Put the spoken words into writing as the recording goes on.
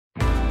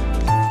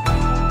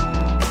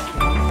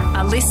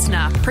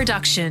listener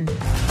production.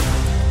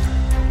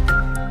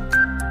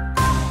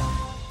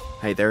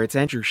 Hey there, it's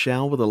Andrew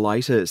Shao with the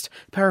latest.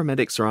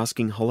 Paramedics are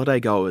asking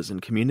holiday goers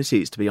and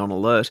communities to be on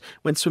alert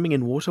when swimming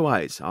in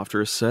waterways after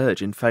a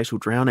surge in fatal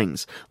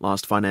drownings.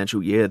 Last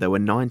financial year, there were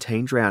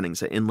 19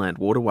 drownings at inland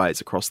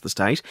waterways across the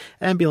state.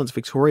 Ambulance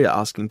Victoria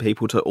asking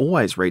people to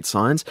always read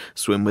signs,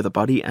 swim with a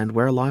buddy and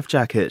wear a life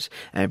jacket.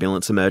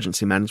 Ambulance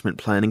Emergency Management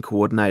Planning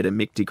Coordinator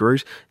Mick de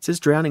Groot says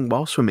drowning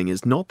while swimming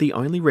is not the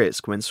only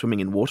risk when swimming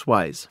in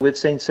waterways. We've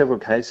seen several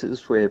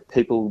cases where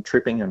people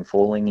tripping and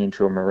falling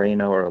into a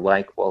marina or a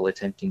lake while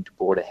attempting to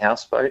board a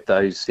houseboat.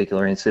 Those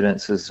particular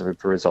incidences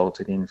have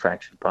resulted in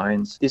fractured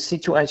bones. These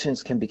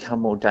situations can become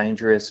more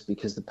dangerous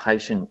because the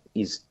patient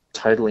is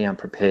totally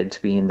unprepared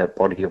to be in that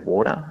body of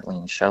water.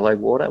 In shallow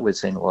water, we've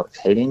seen a lot of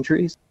head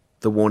injuries.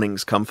 The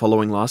warnings come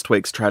following last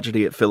week's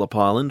tragedy at Phillip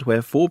Island,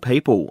 where 4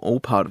 people,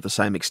 all part of the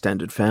same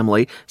extended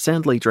family,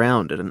 sadly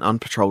drowned at an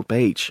unpatrolled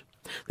beach.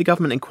 The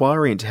government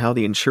inquiry into how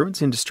the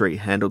insurance industry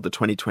handled the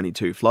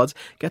 2022 floods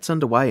gets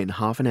underway in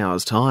half an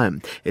hour's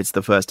time. It's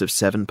the first of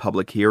 7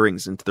 public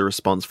hearings into the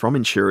response from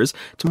insurers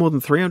to more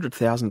than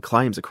 300,000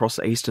 claims across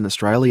eastern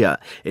Australia.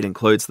 It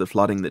includes the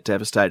flooding that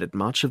devastated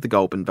much of the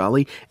Goulburn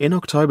Valley in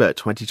October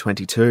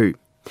 2022.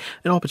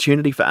 An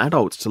opportunity for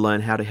adults to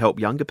learn how to help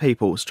younger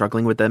people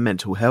struggling with their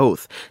mental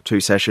health. 2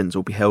 sessions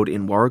will be held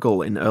in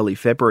Warragul in early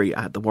February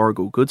at the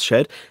Warragul Goods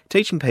Shed,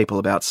 teaching people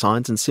about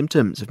signs and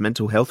symptoms of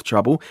mental health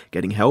trouble,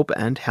 getting help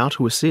and how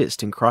to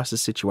assist in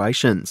crisis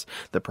situations.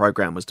 The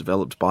program was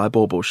developed by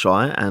Bawbaw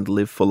Shire and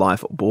Live for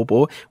Life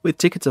Bawbaw, with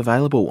tickets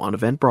available on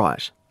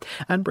Eventbrite.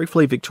 And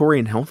briefly,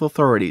 Victorian health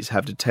authorities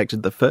have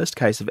detected the first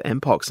case of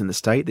Mpox in the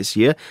state this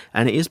year,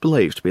 and it is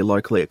believed to be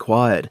locally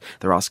acquired.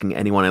 They're asking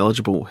anyone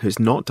eligible who's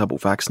not double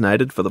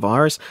vaccinated for the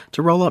virus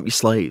to roll up your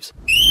sleeves.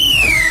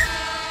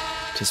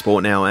 To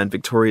sport now, and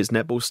Victoria's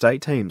netball state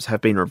teams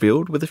have been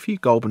revealed, with a few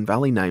Goulburn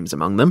Valley names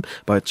among them.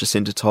 Both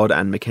Jacinta Todd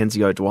and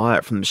Mackenzie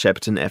O'Dwyer from the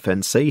Shepparton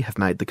FNC have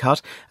made the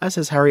cut, as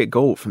has Harriet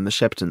Gould from the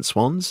Shepparton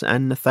Swans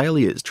and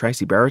Nathalia's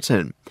Tracy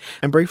Brereton.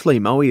 And briefly,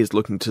 Moe is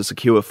looking to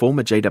secure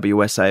former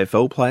GWS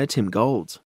AFL player Tim Golds.